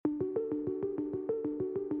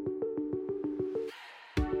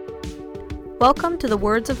Welcome to the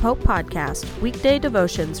Words of Hope podcast, weekday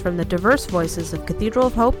devotions from the diverse voices of Cathedral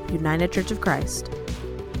of Hope, United Church of Christ.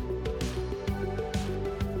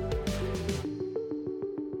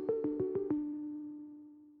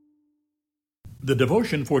 The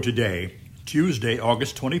devotion for today, Tuesday,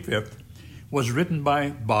 August 25th, was written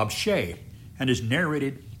by Bob Shea and is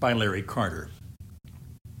narrated by Larry Carter.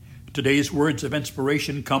 Today's words of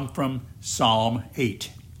inspiration come from Psalm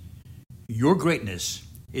 8. Your greatness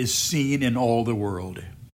is seen in all the world.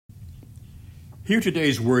 Hear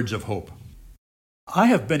today's words of hope. I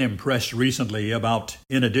have been impressed recently about,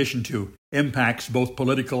 in addition to impacts both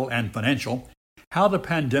political and financial, how the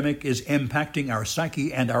pandemic is impacting our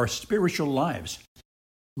psyche and our spiritual lives.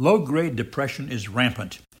 Low-grade depression is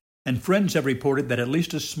rampant, and friends have reported that at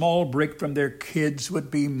least a small break from their kids would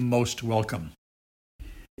be most welcome.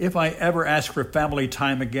 If I ever ask for family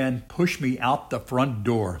time again, push me out the front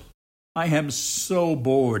door. I am so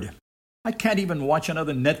bored. I can't even watch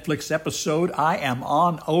another Netflix episode. I am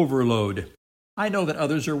on overload. I know that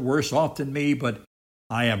others are worse off than me, but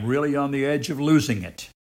I am really on the edge of losing it.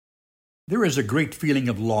 There is a great feeling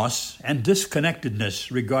of loss and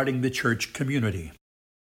disconnectedness regarding the church community.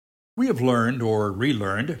 We have learned or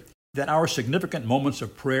relearned that our significant moments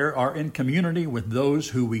of prayer are in community with those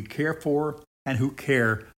who we care for and who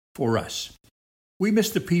care for us. We miss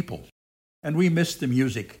the people, and we miss the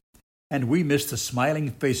music, and we miss the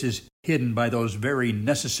smiling faces hidden by those very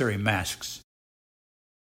necessary masks.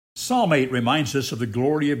 Psalm 8 reminds us of the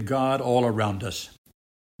glory of God all around us.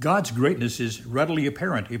 God's greatness is readily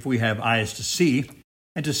apparent if we have eyes to see,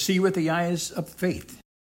 and to see with the eyes of faith.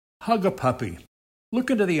 Hug a puppy. Look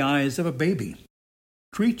into the eyes of a baby.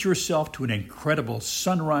 Treat yourself to an incredible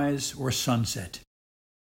sunrise or sunset.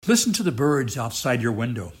 Listen to the birds outside your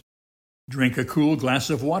window. Drink a cool glass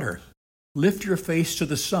of water. Lift your face to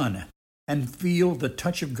the sun and feel the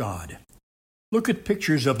touch of God. Look at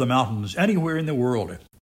pictures of the mountains anywhere in the world.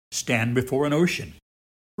 Stand before an ocean.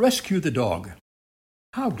 Rescue the dog.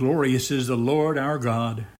 How glorious is the Lord our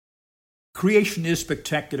God! Creation is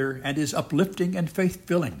spectacular and is uplifting and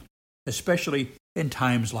faith-filling, especially in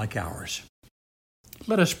times like ours.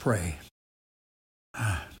 Let us pray.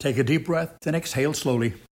 Take a deep breath and exhale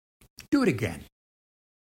slowly. Do it again.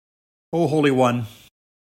 O Holy One,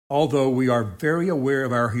 although we are very aware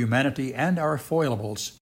of our humanity and our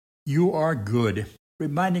foibles, you are good,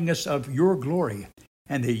 reminding us of your glory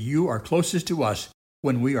and that you are closest to us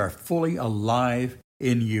when we are fully alive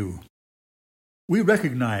in you. We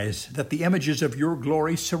recognize that the images of your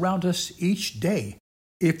glory surround us each day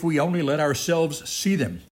if we only let ourselves see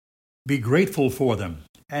them, be grateful for them,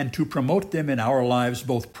 and to promote them in our lives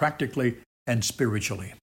both practically and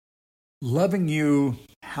spiritually. Loving you,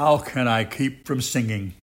 how can I keep from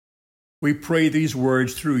singing? We pray these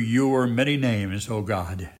words through your many names, O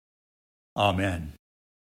God. Amen.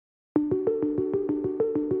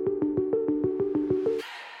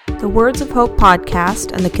 The Words of Hope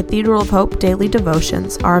podcast and the Cathedral of Hope daily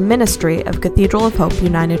devotions are a ministry of Cathedral of Hope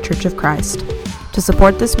United Church of Christ. To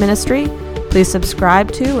support this ministry, please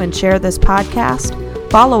subscribe to and share this podcast,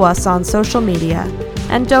 follow us on social media,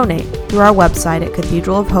 and donate through our website at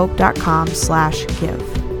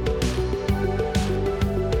cathedralofhope.com/give.